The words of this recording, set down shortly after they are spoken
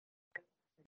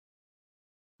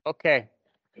Okay.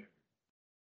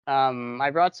 I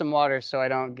brought some water so I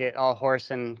don't get all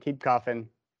hoarse and keep coughing.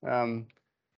 Um,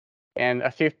 and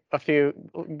a few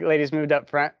ladies moved up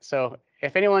front. So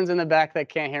if anyone's in the back that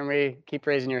can't hear me, keep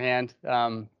raising your hand.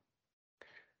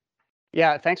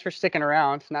 Yeah, thanks for sticking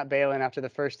around, not bailing after the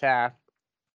first half.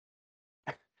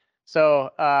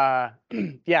 So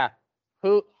yeah,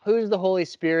 who's the Holy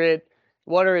Spirit?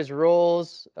 What are his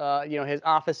roles? His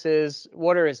offices.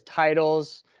 What are his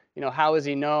titles? How is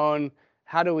he known?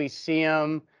 How do we see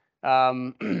him?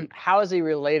 How is he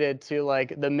related to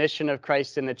like the mission of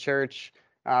Christ in the church?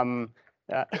 Um,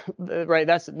 uh, right,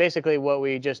 that's basically what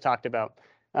we just talked about.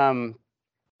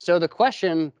 So the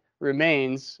question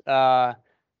remains,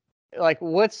 like,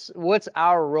 what's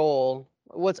our role?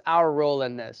 What's our role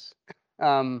in this?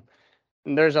 Um,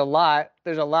 and there's a lot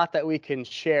that we can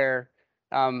share,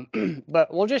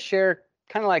 but we'll just share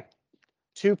kind of like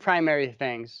two primary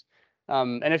things.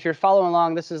 And if you're following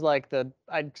along, this is like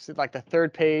I'd say like the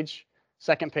third page,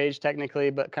 second page technically,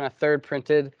 but kind of third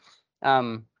printed.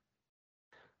 Um,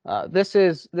 this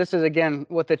is again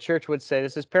what the church would say.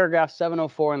 This is paragraph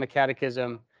 704 in the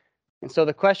Catechism. And so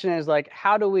the question is like,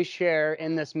 how do we share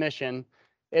in this mission?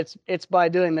 It's by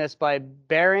doing this, by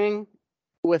bearing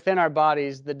within our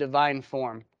bodies the divine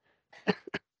form.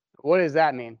 What does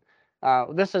that mean?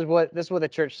 This is what the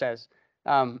church says.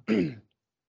 Um,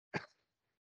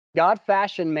 God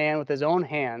fashioned man with his own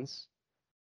hands,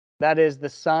 that is the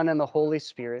Son and the Holy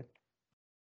Spirit,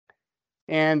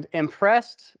 and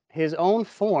impressed his own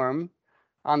form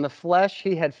on the flesh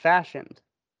he had fashioned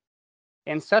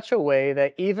in such a way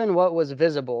that even what was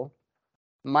visible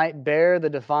might bear the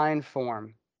divine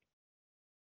form.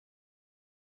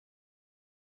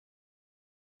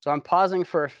 So I'm pausing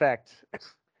for effect.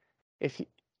 If you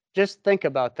just think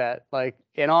about that, like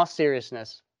in all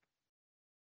seriousness,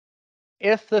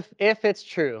 if it's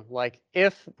true, like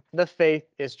if the faith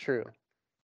is true,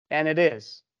 and it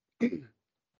is,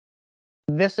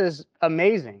 this is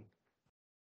amazing.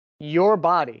 Your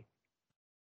body,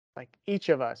 like each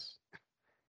of us,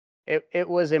 it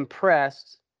was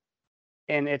impressed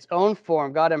in its own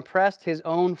form. God impressed his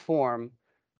own form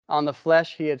on the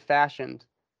flesh he had fashioned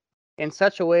in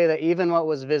such a way that even what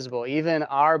was visible, even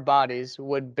our bodies,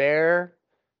 would bear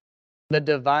the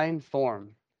divine form.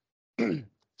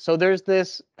 So there's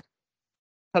this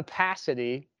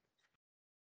capacity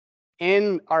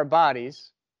in our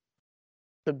bodies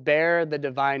to bear the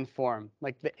divine form,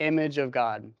 like the image of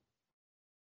God.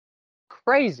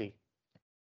 Crazy.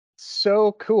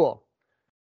 So cool.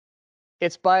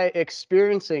 It's by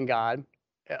experiencing God,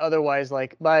 otherwise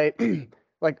like by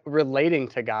like relating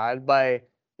to God, by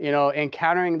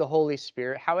encountering the Holy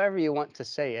Spirit, however you want to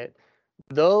say it.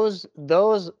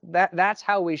 That's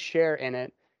how we share in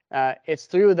it. It's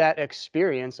through that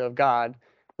experience of God,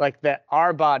 like that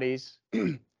our bodies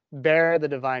bear the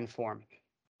divine form,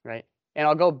 right? And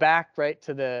I'll go back right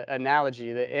to the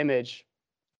analogy, the image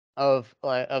of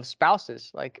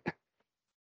spouses. Like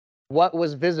what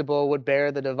was visible would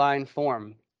bear the divine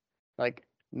form. Like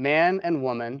man and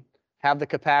woman have the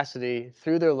capacity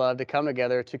through their love to come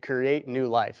together to create new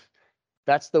life.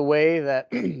 That's the way that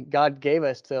God gave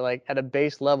us to, like, at a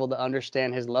base level, to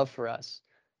understand his love for us.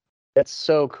 It's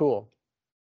so cool.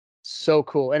 So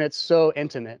cool. And it's so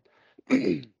intimate.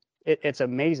 It's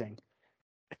amazing.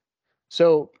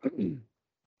 So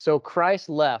so Christ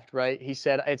left, right? He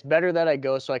said, it's better that I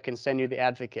go so I can send you the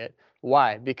advocate.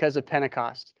 Why? Because of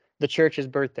Pentecost, the church's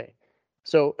birthday.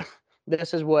 So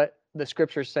this is what the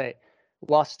scriptures say.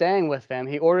 While staying with them,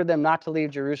 he ordered them not to leave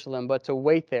Jerusalem, but to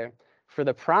wait there for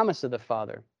the promise of the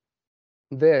Father.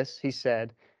 This, he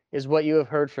said, is what you have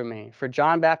heard from me. For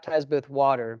John baptized with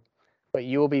water, but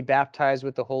you will be baptized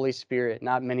with the Holy Spirit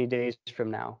not many days from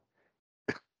now.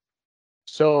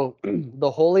 So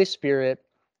the Holy Spirit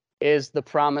is the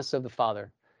promise of the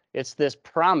Father. It's this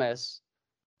promise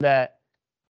that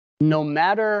no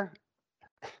matter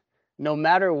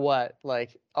what,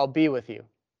 like, I'll be with you.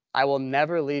 I will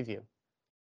never leave you.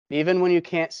 Even when you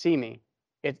can't see me,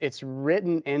 it's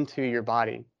written into your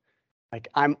body. Like,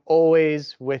 I'm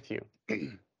always with you.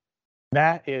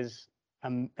 That is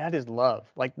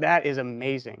love. Like, that is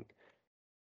amazing.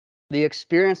 The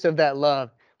experience of that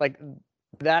love, like,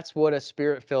 that's what a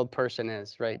spirit-filled person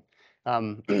is, right?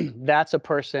 That's a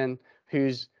person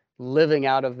who's living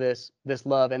out of this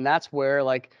love, and that's where,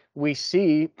 like, we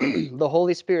see the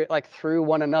Holy Spirit, like, through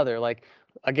one another, like,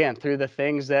 again, through the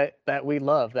things that we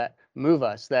love, that move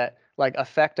us, that, like,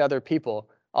 affect other people,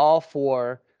 all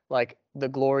for, like, the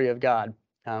glory of God.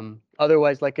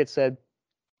 Otherwise, like it said,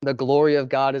 the glory of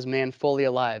God is man fully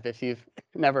alive. If you've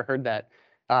never heard that,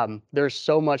 there's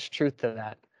so much truth to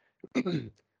that.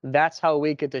 That's how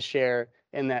we get to share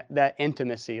in that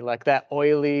intimacy, like that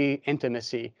oily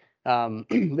intimacy,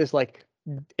 this like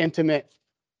intimate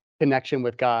connection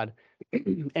with God.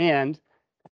 And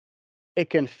it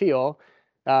can feel,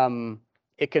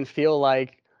 it can feel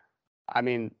like, I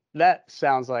mean, that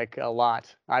sounds like a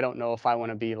lot. I don't know if I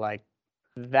want to be like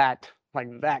that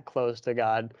close to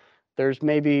God. There's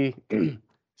maybe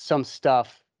some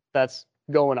stuff that's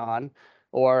going on,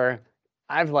 or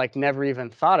I've like never even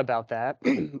thought about that,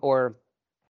 or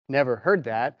never heard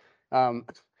that. Um,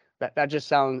 that just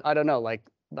sounds, I don't know, like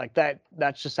that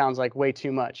just sounds like way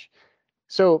too much.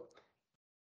 So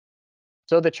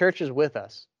the church is with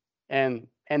us, and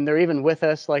they're even with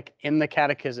us like in the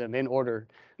catechism in order.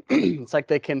 It's like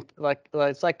they can like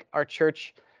it's like our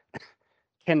church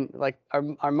can like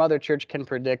our mother church can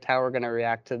predict how we're going to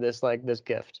react to this like this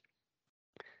gift.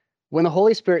 When the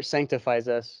Holy Spirit sanctifies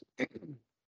us,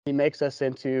 he makes us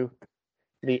into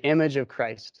the image of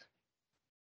Christ.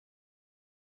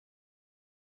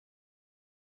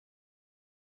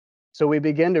 So we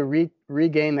begin to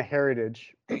regain the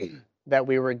heritage that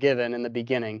we were given in the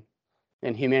beginning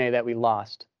in humanity that we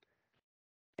lost.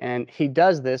 And he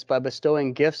does this by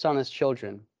bestowing gifts on his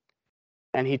children.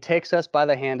 And he takes us by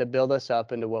the hand to build us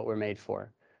up into what we're made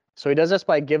for. So he does this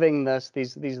by giving us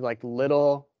these like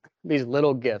these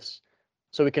little gifts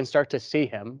so we can start to see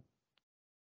him,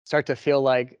 start to feel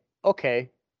like, okay,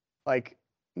 like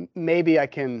maybe I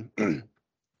can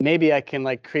maybe I can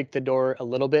like creak the door a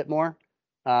little bit more.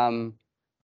 Um,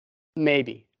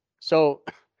 maybe. So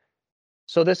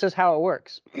this is how it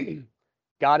works.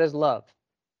 God is love.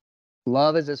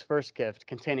 Love is his first gift,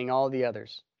 containing all the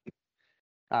others.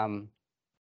 Um,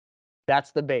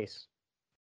 that's the base.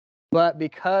 But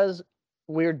because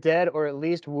we're dead or at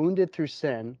least wounded through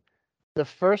sin, the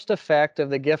first effect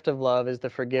of the gift of love is the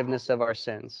forgiveness of our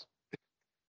sins.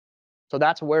 So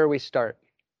that's where we start.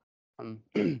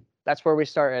 That's where we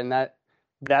start, and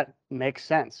that makes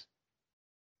sense.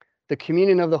 The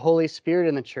communion of the Holy Spirit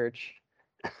in the church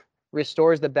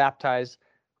restores the baptized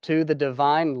to the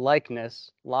divine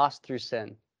likeness lost through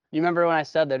sin. You remember when I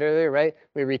said that earlier, right?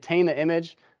 We retain the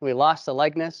image, we lost the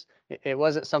likeness. It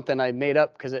wasn't something I made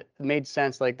up because it made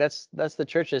sense. Like that's the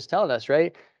church is telling us,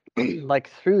 right? Like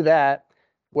through that,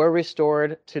 we're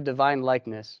restored to divine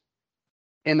likeness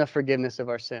in the forgiveness of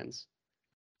our sins.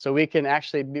 So we can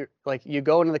actually be like, you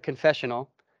go into the confessional,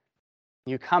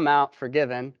 you come out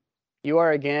forgiven, you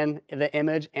are again the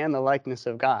image and the likeness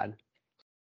of God.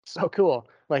 So cool.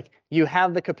 Like you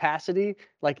have the capacity,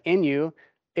 like in you,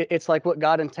 it's like what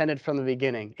God intended from the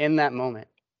beginning in that moment.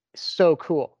 So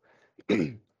cool.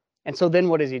 And so then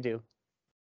what does he do?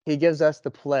 He gives us the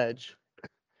pledge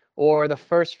or the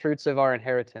first fruits of our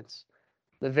inheritance,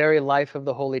 the very life of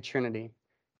the Holy Trinity,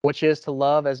 which is to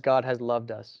love as God has loved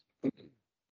us.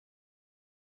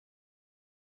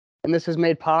 And this is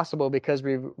made possible because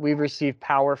we've received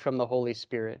power from the Holy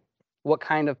Spirit. What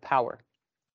kind of power?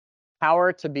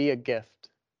 Power to be a gift.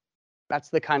 That's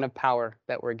the kind of power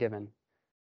that we're given.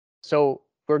 So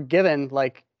we're given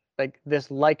like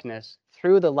this likeness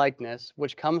through the likeness,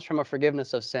 which comes from a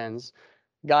forgiveness of sins.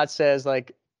 God says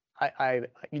like,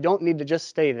 you don't need to just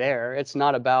stay there. It's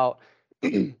not about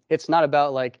it's not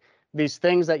about like these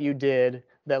things that you did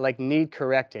that like need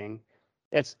correcting.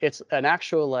 It's an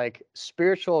actual like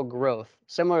spiritual growth,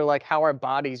 similar like how our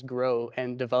bodies grow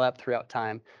and develop throughout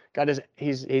time. God is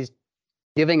he's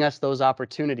giving us those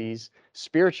opportunities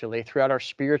spiritually throughout our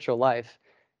spiritual life,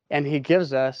 and he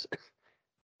gives us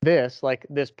this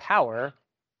power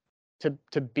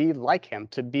to be like him,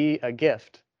 to be a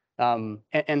gift, and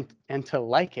to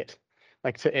like it,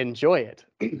 like to enjoy it.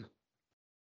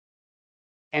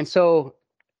 And so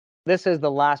this is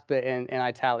the last bit in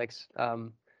italics.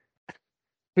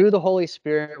 Through the Holy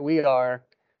Spirit, we are,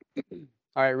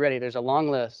 all right, ready. There's a long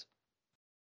list.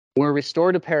 We're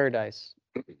restored to paradise,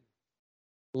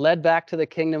 led back to the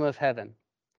kingdom of heaven,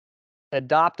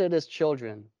 adopted as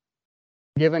children,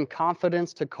 given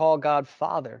confidence to call God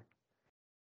Father,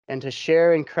 and to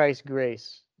share in Christ's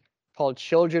grace, called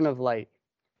children of light,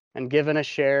 and given a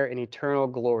share in eternal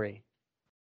glory.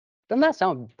 Doesn't that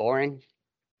sound boring,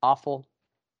 awful,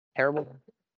 terrible?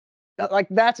 Like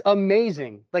that's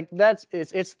amazing. Like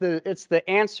it's the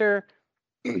answer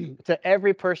to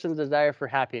every person's desire for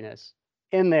happiness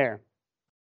in there.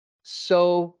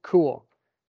 So cool.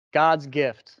 God's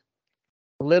gift,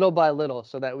 little by little,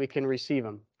 so that we can receive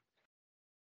them.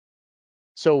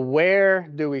 So where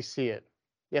do we see it?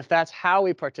 If that's how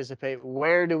we participate,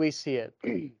 where do we see it?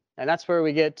 And that's where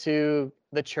we get to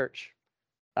the church.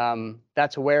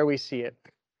 That's where we see it.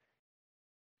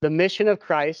 The mission of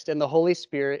Christ and the Holy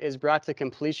Spirit is brought to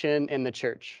completion in the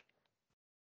church.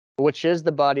 which is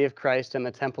the body of Christ and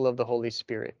the temple of the Holy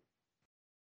Spirit.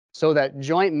 So that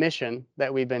joint mission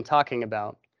that we've been talking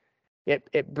about,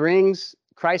 it brings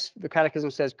Christ, the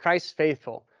Catechism says, Christ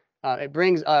faithful. It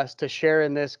brings us to share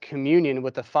in this communion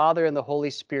with the Father and the Holy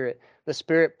Spirit. The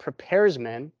Spirit prepares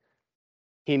men.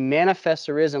 He manifests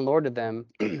the risen Lord to them,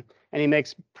 and he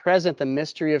makes present the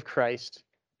mystery of Christ,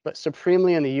 but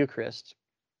supremely in the Eucharist,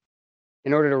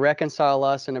 in order to reconcile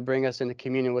us and to bring us into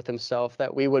communion with himself,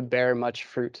 that we would bear much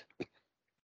fruit.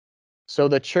 So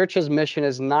the church's mission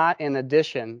is not in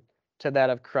addition to that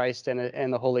of Christ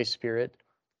and the Holy Spirit,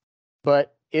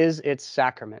 but is its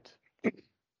sacrament.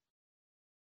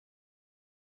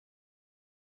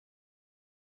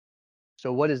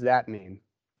 So what does that mean?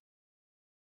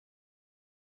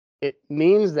 It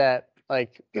means that,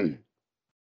 like,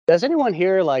 does anyone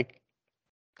here, like,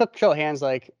 quick show of hands,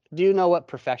 like, do you know what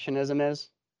perfectionism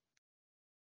is?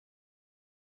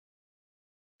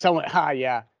 Someone,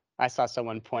 yeah, I saw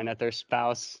someone point at their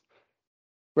spouse.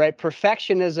 Right,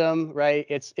 perfectionism, right?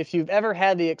 It's if you've ever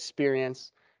had the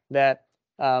experience that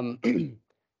I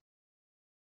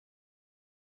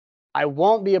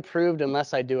won't be approved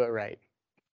unless I do it right,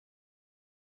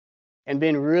 and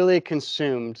being really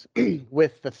consumed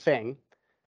with the thing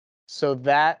so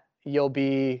that you'll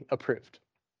be approved.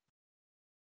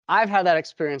 I've had that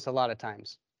experience a lot of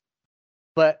times.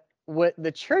 But what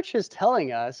the church is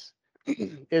telling us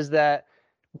is that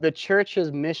the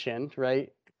church's mission,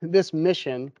 right? This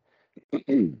mission,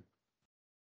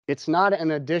 it's not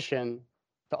an addition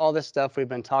to all this stuff we've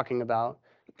been talking about.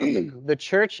 The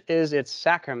church is its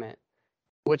sacrament,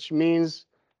 which means,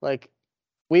 like,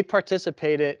 we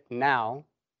participate it now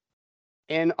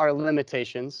in our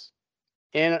limitations,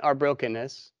 in our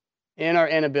brokenness, in our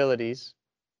inabilities,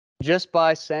 just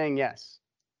by saying yes.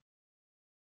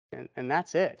 And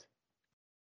that's it.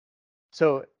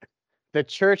 So the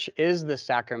church is the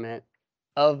sacrament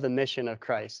of the mission of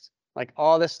Christ, like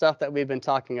all this stuff that we've been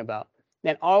talking about.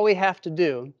 And all we have to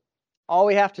do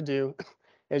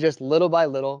is just little by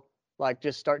little, like,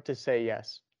 just start to say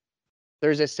yes.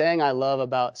 There's a saying I love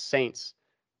about saints.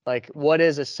 Like, what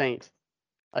is a saint?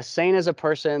 A saint is a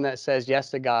person that says yes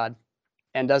to God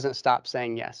and doesn't stop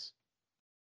saying yes.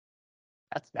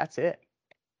 That's it.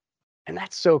 And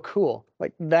that's so cool.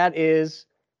 Like, that's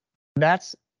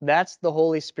the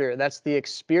Holy Spirit. That's the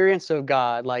experience of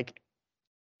God, like,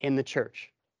 in the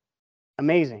church.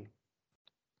 Amazing.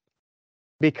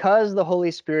 Because the Holy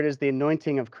Spirit is the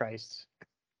anointing of Christ,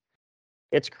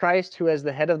 it's Christ who, as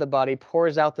the head of the body,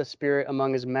 pours out the Spirit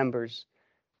among his members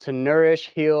to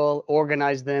nourish, heal,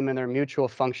 organize them in their mutual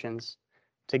functions,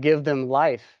 to give them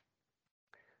life,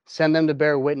 send them to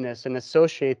bear witness, and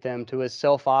associate them to his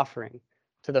self-offering,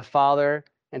 to the Father,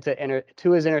 and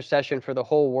to his intercession for the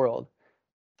whole world.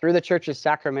 Through the church's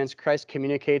sacraments, Christ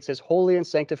communicates his holy and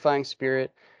sanctifying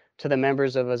Spirit to the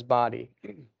members of his body.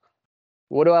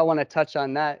 What do I want to touch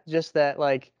on that? Just that,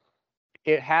 like,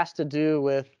 it has to do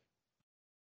with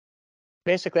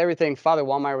basically everything Father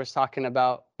Wallmeyer was talking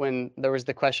about when there was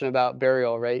the question about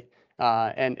burial, right?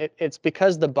 And it's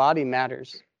because the body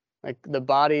matters. Like, the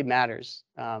body matters.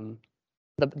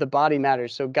 The body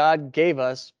matters. So God gave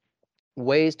us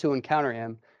ways to encounter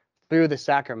him through the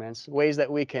sacraments, ways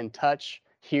that we can touch,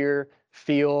 hear,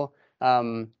 feel,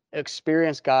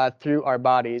 experience God through our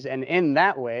bodies. And in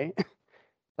that way,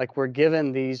 like, we're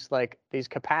given these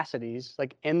capacities,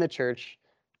 like, in the church,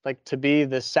 like, to be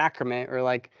the sacrament, or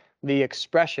like the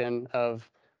expression of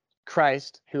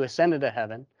Christ who ascended to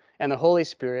heaven, and the Holy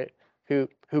Spirit who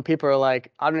people are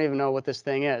like, I don't even know what this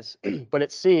thing is, but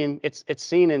it's seen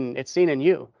in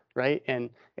you, right?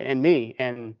 And me,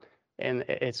 and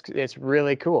it's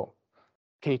really cool.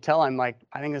 Can you tell I'm like,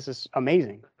 I think this is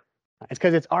amazing. It's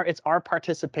because it's our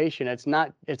participation. It's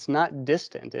not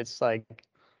distant. It's like,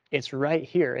 it's right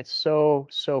here. It's so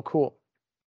cool.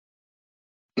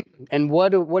 And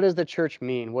what does the church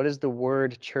mean? What does the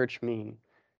word church mean?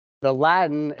 The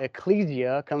Latin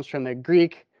ecclesia comes from the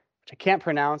Greek, which I can't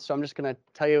pronounce, so I'm just going to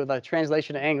tell you the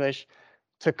translation to English: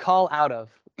 to call out of.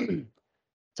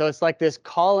 So it's like this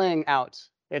calling out.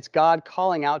 It's God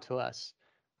calling out to us.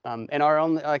 And our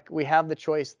own, like, we have the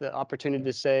choice, the opportunity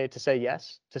to say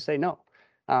yes, to say no.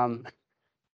 And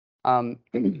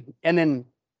then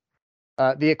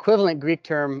the equivalent Greek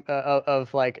term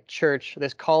of like church,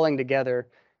 this calling together,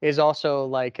 is also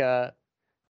like the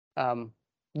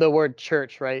word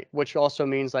church, right? Which also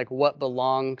means like what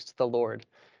belongs to the Lord.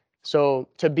 So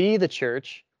to be the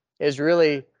church is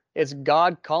really, it's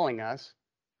God calling us.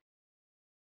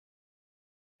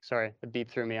 Sorry, the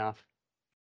beep threw me off.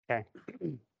 Okay.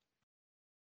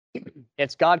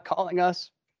 It's God calling us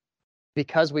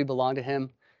because we belong to him,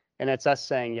 and it's us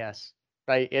saying yes.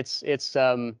 right? It's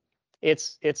the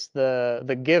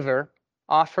giver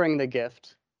offering the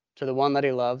gift to the one that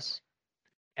he loves,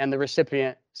 and the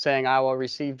recipient saying, "I will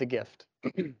receive the gift."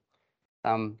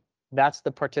 um, that's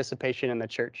the participation in the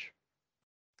church.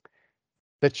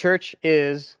 The church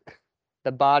is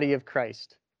the body of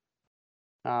Christ.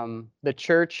 The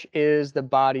church is the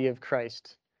body of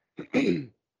Christ.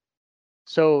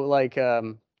 So, like,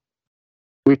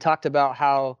 we talked about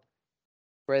how,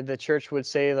 right, the church would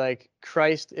say, like,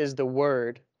 Christ is the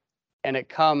Word, and it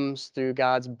comes through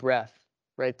God's breath,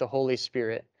 right, the Holy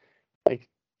Spirit. Like,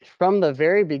 from the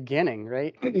very beginning,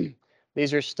 right,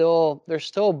 they're still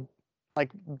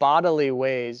like bodily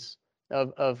ways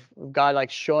of God, like,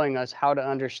 showing us how to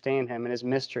understand Him and His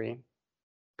mystery.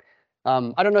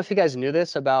 I don't know if you guys knew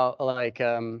this about, like,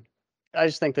 I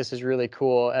just think this is really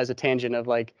cool as a tangent of,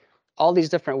 like, all these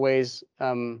different ways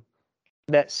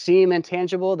that seem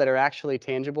intangible that are actually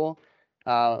tangible.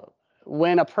 Uh,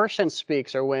 when a person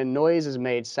speaks or when noise is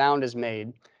made, sound is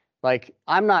made, like,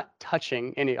 I'm not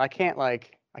touching any, I can't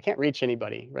reach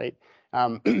anybody, right?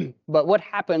 But what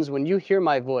happens when you hear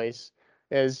my voice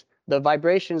is the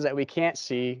vibrations that we can't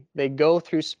see, they go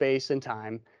through space and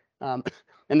time, um,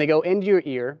 and they go into your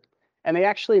ear, and they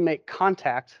actually make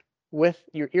contact with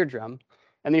your eardrum.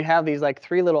 And you have these, like,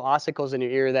 three little ossicles in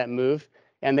your ear that move,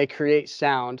 and they create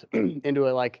sound into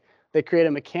a, like, they create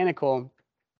a mechanical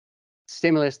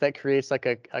stimulus that creates, like,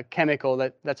 a chemical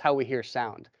that's how we hear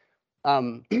sound.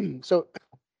 So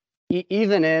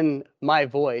even in my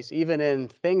voice, even in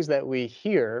things that we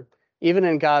hear, even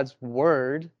in God's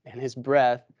word and his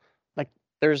breath, like,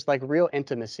 there's, like, real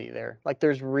intimacy there. Like,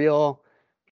 there's real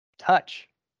touch.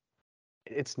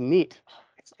 It's neat.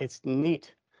 It's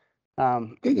neat.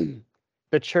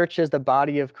 The church is the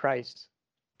body of Christ.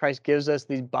 Christ gives us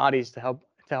these bodies to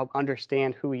help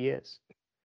understand who he is.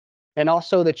 And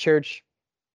also, the church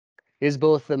is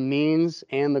both the means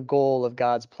and the goal of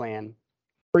God's plan,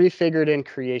 prefigured in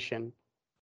creation,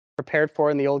 prepared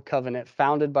for in the old covenant,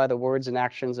 founded by the words and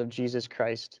actions of Jesus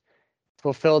Christ,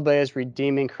 fulfilled by his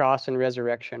redeeming cross and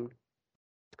resurrection.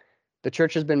 The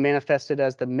church has been manifested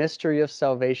as the mystery of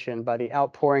salvation by the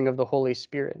outpouring of the Holy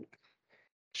Spirit.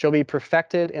 Shall be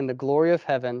perfected in the glory of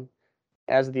heaven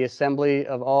as the assembly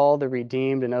of all the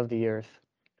redeemed and of the earth.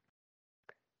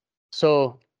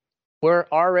 So we're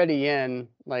already in,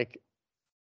 like,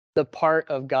 the part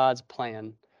of God's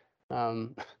plan.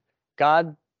 Um,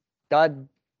 God,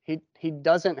 he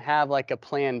doesn't have, like, a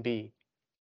plan B.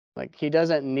 Like, he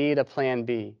doesn't need a plan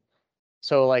B.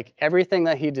 So, like, everything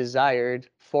that he desired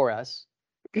for us,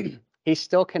 he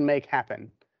still can make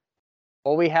happen.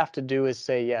 All we have to do is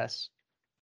say yes.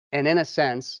 And in a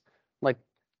sense, like,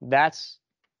 that's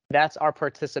our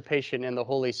participation in the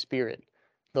Holy Spirit,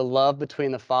 the love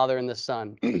between the Father and the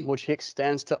Son, which he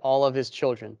extends to all of his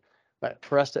children. But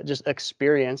for us to just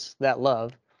experience that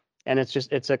love, and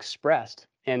it's expressed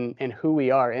in who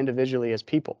we are individually as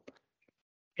people.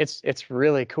 It's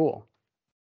really cool.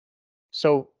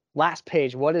 So, last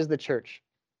page, what is the church?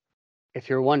 If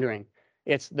you're wondering,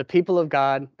 it's the people of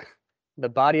God, the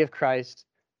body of Christ,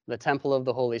 the temple of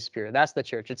the Holy Spirit. That's the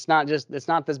church. It's not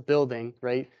this building,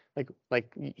 right?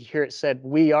 Like here it said,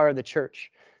 we are the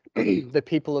church, the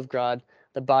people of God,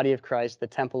 the body of Christ, the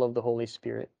temple of the Holy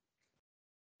Spirit.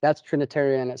 That's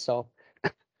Trinitarian in itself.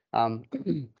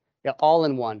 Yeah, all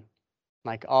in one,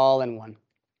 like, all in one.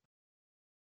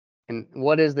 And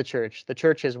what is the church? The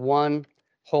church is one,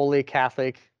 holy,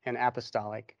 Catholic, and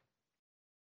apostolic.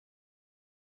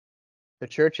 The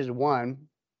church is one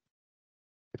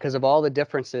because of all the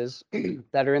differences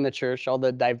that are in the church, all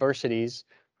the diversities.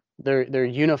 They're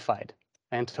unified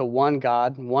into one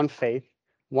God, one faith,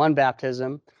 one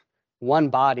baptism, one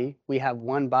body. We have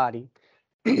one body,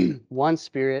 one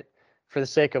spirit, for the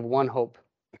sake of one hope.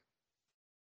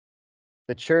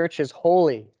 The church is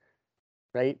holy,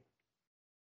 right?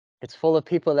 It's full of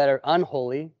people that are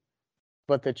unholy,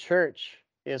 but the church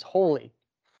is holy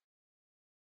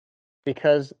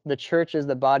because the church is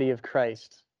the body of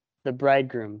Christ, the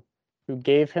bridegroom, who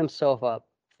gave himself up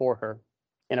for her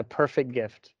in a perfect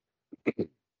gift.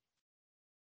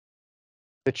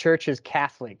 The church is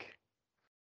Catholic.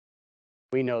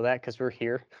 We know that because we're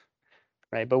here,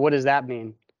 right? But what does that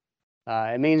mean?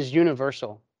 It means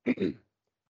universal.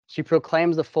 She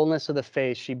proclaims the fullness of the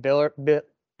faith. She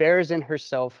bears in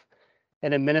herself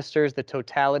and administers the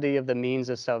totality of the means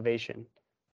of salvation,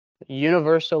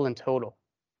 universal and total.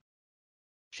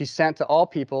 She's sent to all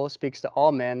people, speaks to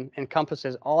all men,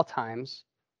 encompasses all times,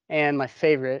 and my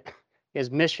favorite is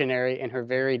missionary in her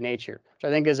very nature, which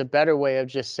I think is a better way of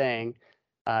just saying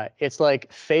it's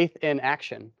like faith in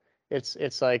action.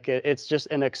 It's like it's just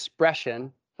an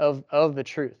expression of the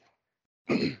truth.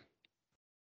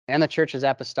 And the church is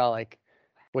apostolic,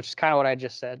 which is kind of what I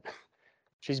just said.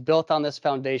 She's built on this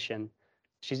foundation.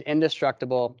 She's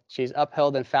indestructible. She's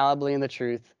upheld infallibly in the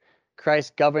truth.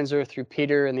 Christ governs her through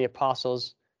Peter and the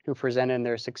apostles who presented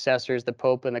their successors, the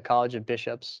Pope and the College of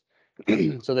Bishops.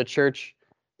 So the church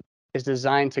is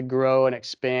designed to grow and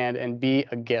expand and be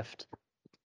a gift,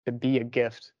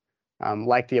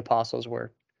 like the apostles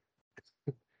were.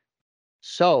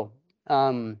 So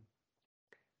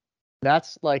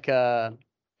that's like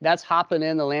that's hopping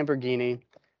in the Lamborghini,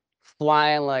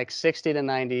 flying like 60 to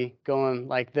 90, going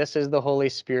like, this is the Holy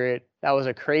Spirit. That was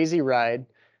a crazy ride.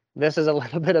 This is a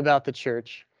little bit about the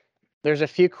church. There's a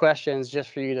few questions just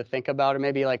for you to think about, or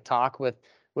maybe like talk with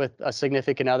a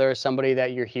significant other or somebody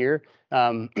that you're here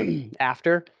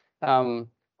after.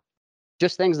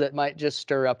 Just things that might just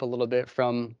stir up a little bit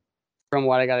from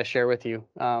what I got to share with you.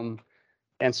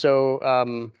 And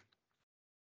so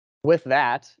with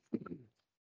that,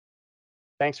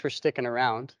 thanks for sticking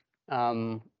around.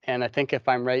 And I think if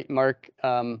I'm right, Mark,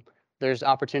 there's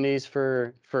opportunities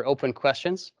for open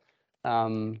questions,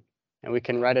 and we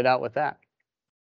can write it out with that.